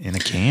in a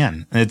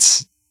can. And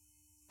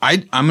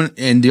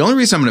the only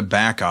reason I'm going to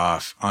back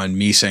off on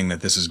me saying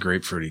that this is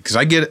grapefruity, because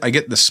I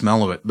get the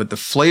smell of it, but the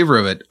flavor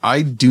of it,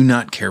 I do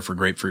not care for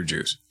grapefruit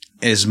juice.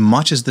 As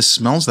much as this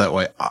smells that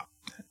way,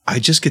 I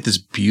just get this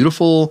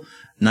beautiful,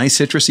 nice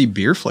citrusy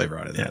beer flavor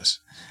out of this.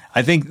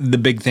 I think the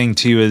big thing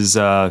too is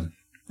the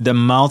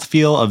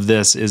mouthfeel of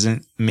this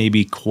isn't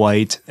maybe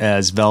quite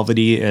as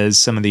velvety as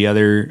some of the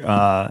other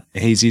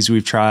hazies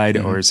we've tried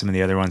or some of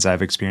the other ones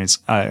I've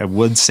experienced. I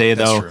would say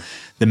though,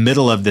 the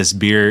middle of this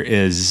beer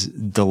is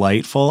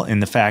delightful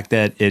in the fact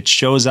that it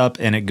shows up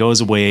and it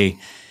goes away.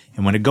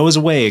 And when it goes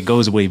away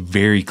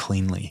very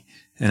cleanly.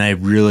 And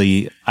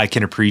I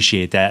can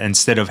appreciate that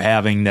instead of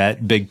having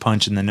that big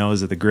punch in the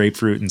nose of the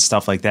grapefruit and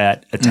stuff like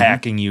that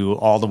attacking you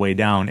all the way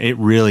down. It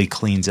really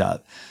cleans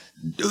up.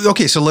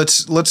 Okay, so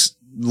let's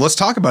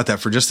talk about that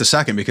for just a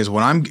second because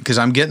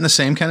I'm getting the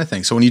same kind of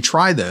thing. So when you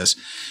try this,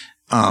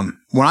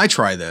 when I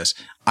try this,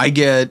 I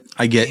get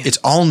it's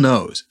all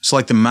nose. So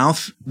like the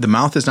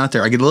mouth is not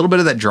there. I get a little bit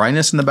of that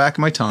dryness in the back of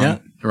my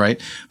tongue, right?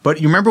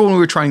 But you remember when we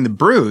were trying the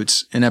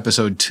Brutes in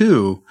episode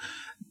 2,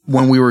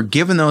 when we were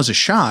giving those a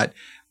shot,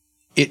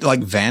 it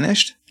like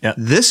vanished. Yeah.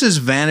 This is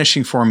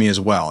vanishing for me as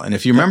well. And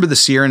if you remember the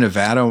Sierra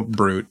Nevada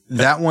Brute,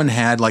 that one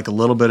had like a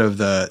little bit of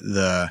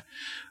the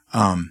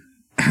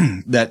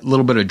that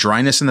little bit of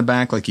dryness in the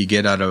back, like you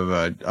get out of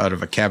a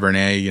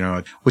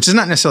Cabernet, which is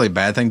not necessarily a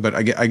bad thing, but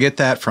I get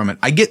that from it.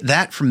 I get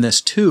that from this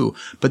too,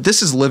 but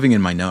this is living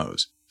in my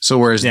nose. So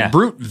whereas the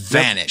Brute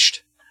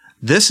vanished,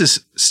 this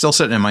is still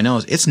sitting in my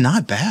nose. It's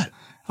not bad.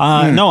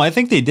 No, I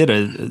think they did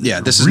a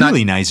this is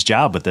really nice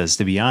job with this,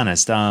 to be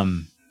honest.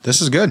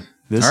 This is good.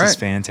 This is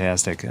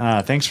fantastic.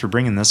 Thanks for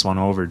bringing this one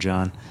over,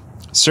 John.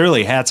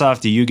 Surly, hats off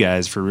to you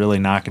guys for really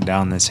knocking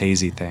down this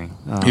hazy thing.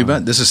 You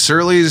bet. This is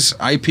Surly's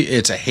IPA.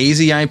 It's a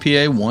hazy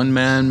IPA,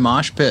 one-man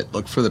mosh pit.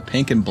 Look for the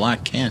pink and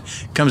black can.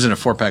 Comes in a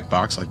 4-pack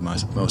box like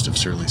most of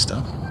Surly's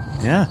stuff.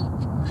 Yeah.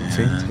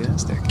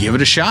 Fantastic. Give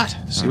it a shot.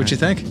 See what you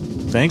think.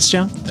 Thanks,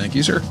 John. Thank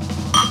you, sir.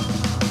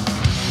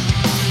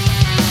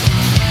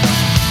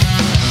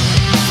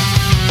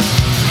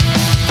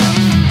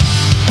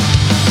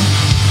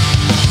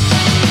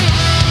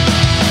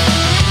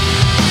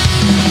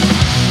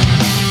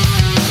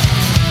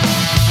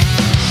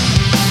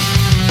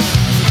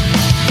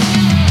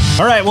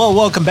 All right, well,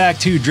 welcome back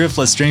to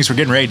Driftless Drinks. We're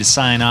getting ready to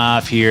sign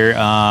off here.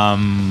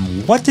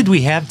 What did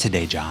we have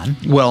today, John?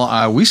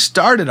 Well, we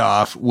started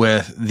off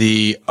with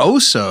the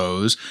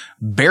Oso's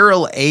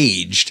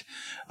barrel-aged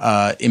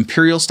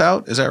Imperial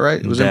Stout. Is that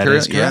right? It was That Imperial?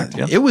 is correct, Yeah.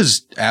 yep. It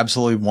was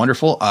absolutely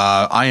wonderful.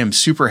 I am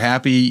super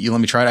happy you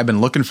let me try it. I've been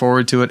looking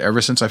forward to it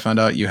ever since I found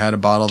out you had a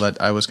bottle that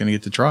I was going to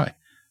get to try.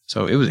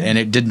 So it was, and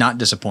it did not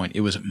disappoint.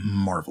 It was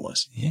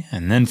marvelous. Yeah,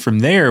 and then from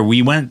there,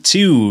 we went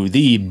to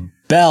the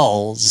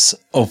Bell's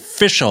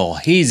official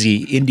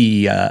Hazy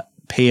India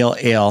Pale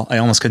Ale. I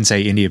almost couldn't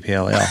say India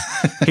Pale Ale.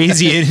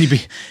 Hazy India.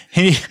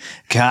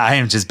 God, I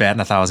am just batting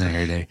 1,000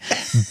 here today.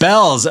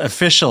 Bell's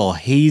official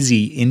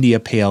Hazy India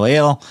Pale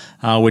Ale,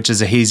 which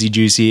is a hazy,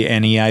 juicy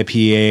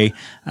NEIPA.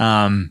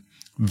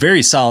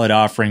 Very solid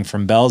offering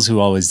from Bell's, who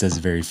always does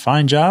a very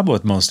fine job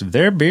with most of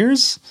their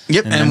beers.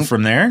 Yep. And then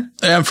from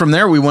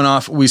there, we went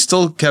off. We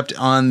still kept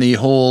on the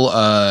whole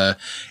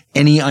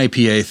any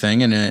IPA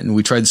thing, and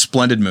we tried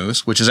Splendid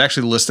Moose, which is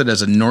actually listed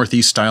as a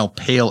Northeast style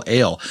pale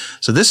ale.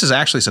 So this is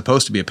actually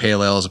supposed to be a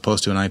pale ale as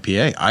opposed to an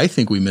IPA. I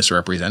think we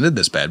misrepresented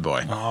this bad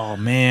boy. Oh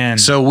man!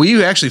 So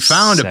we actually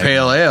found a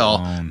pale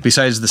ale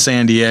besides the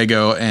San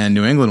Diego and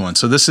New England one.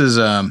 So this is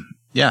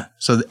yeah.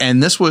 So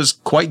and this was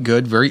quite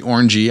good, very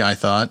orangey. I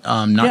thought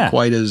not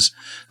quite as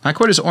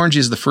orangey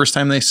as the first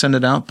time they sent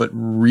it out, but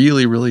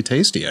really, really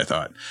tasty. I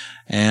thought.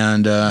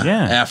 And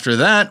after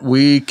that,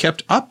 we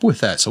kept up with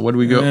that. So where do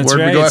we go? That's where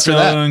did we go after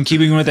that? In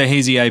keeping with the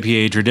hazy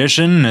IPA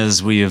tradition,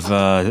 as we have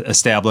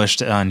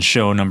established on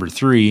show number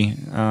 3,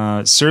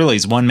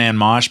 Surly's One Man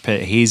Mosh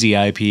Pit Hazy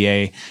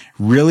IPA.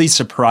 Really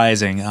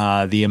surprising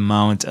the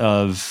amount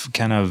of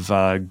kind of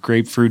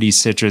grapefruity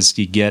citrus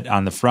you get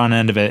on the front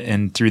end of it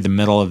and through the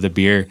middle of the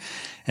beer.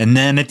 And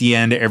then at the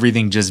end,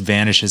 everything just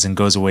vanishes and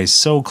goes away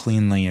so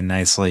cleanly and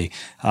nicely.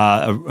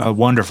 A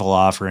wonderful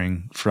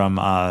offering from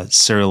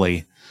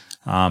Surly.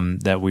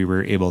 That we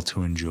were able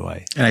to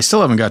enjoy. And I still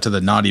haven't got to the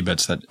naughty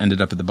bits that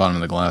ended up at the bottom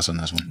of the glass on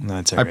this one.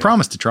 That's all right. I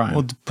promised to try them.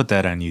 We'll put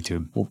that on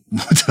YouTube. We'll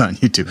put that on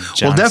YouTube.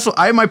 Well,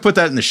 definitely, I might put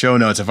that in the show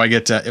notes if I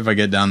get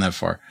down that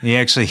far. He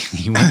actually,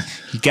 he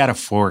got a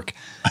fork.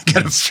 I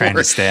got a fork. Trying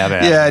to stab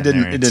it. Yeah, it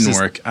didn't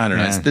work. I don't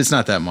know. It's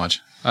not that much.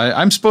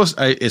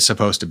 It's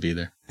supposed to be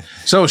there.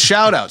 So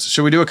shout outs.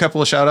 Should we do a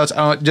couple of shout outs?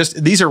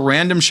 These are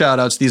random shout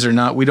outs. These are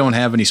not, we don't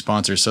have any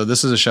sponsors. So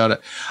this is a shout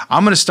out.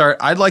 I'm going to start.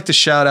 I'd like to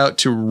shout out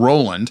to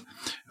Roland,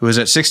 who is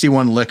at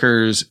 61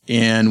 Liquors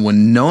in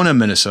Winona,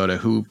 Minnesota,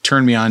 who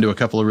turned me on to a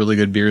couple of really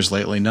good beers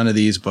lately. None of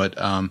these, but,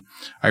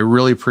 I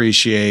really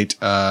appreciate,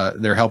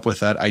 their help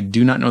with that. I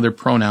do not know their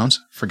pronouns.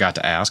 Forgot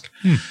to ask.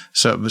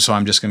 So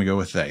I'm just going to go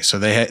with they. So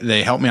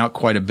they helped me out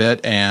quite a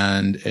bit.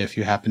 And if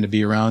you happen to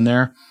be around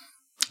there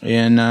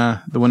in,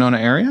 the Winona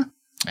area,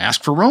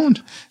 ask for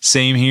Roland.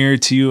 Same here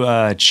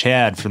to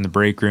Chad from the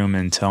Break Room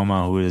in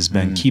Toma, who has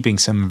been keeping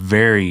some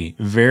very,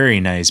 very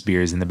nice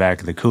beers in the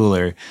back of the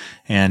cooler,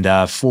 and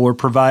for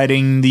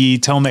providing the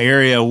Toma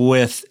area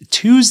with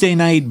Tuesday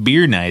night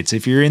beer nights.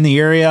 If you're in the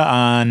area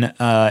on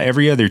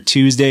every other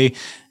Tuesday,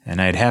 and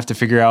I'd have to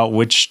figure out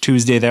which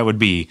Tuesday that would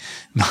be.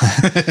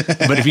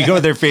 But if you go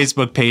to their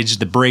Facebook page,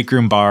 the Break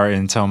Room Bar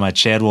in Toma,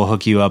 Chad will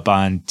hook you up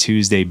on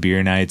Tuesday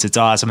beer nights. It's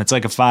awesome. It's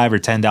like a $5 or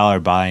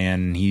 $10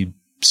 buy-in. He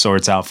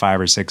sorts out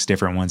 5 or 6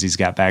 different ones he's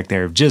got back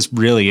there. Just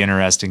really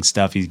interesting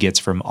stuff he gets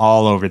from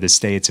all over the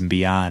States and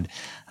beyond.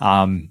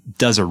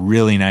 Does a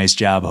really nice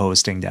job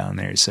hosting down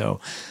there. So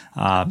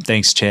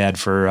thanks, Chad,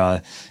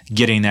 for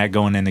getting that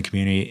going in the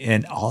community,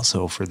 and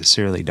also for the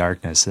Surly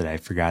Darkness that I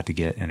forgot to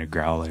get in a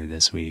growler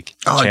this week.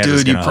 Oh, Chad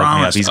dude, you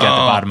promised. He's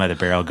got the bottom of the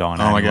barrel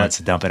going on. He wants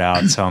to dump it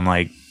out. So I'm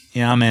like,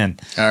 yeah, I'm in.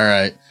 All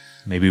right.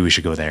 Maybe we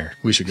should go there.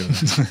 We should go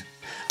there.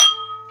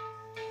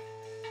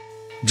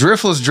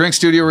 Driftless Drink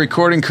Studio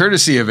recording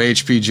courtesy of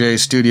HPJ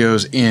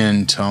Studios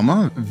in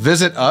Toma.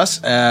 Visit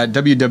us at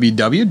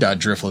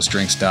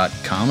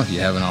www.driftlessdrinks.com if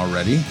you haven't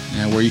already,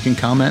 and where you can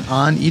comment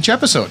on each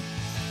episode.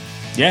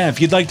 Yeah,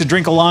 if you'd like to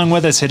drink along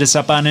with us, hit us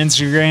up on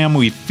Instagram.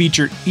 We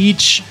feature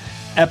each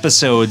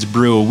episode's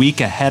brew a week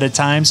ahead of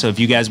time, so if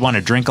you guys want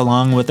to drink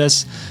along with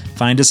us,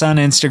 find us on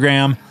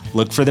Instagram,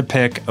 look for the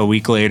pic. A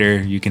week later,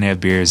 you can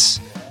have beers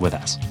with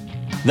us.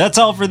 That's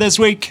all for this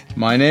week.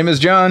 My name is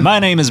John. My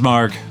name is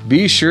Mark.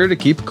 Be sure to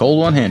keep a cold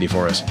one handy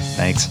for us.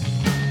 Thanks.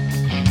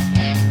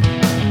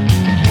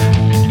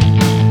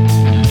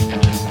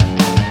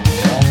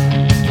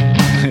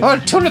 Oh,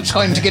 Tulip's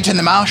going to get in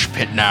the mosh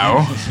pit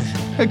now.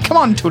 Come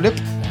on, Tulip.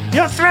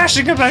 You're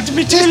thrashing about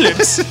me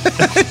tulips.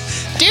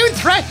 Don't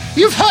thrash.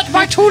 You've hurt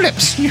my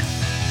tulips.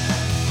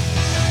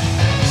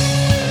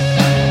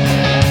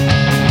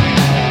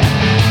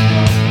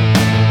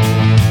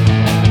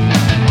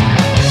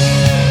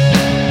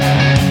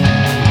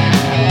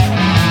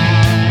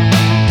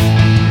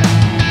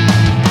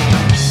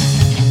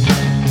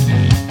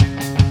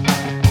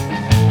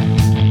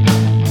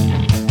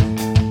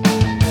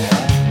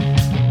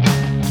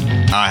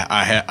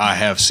 I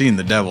have seen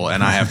the devil,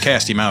 and I have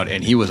cast him out,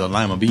 and he was a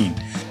lima bean.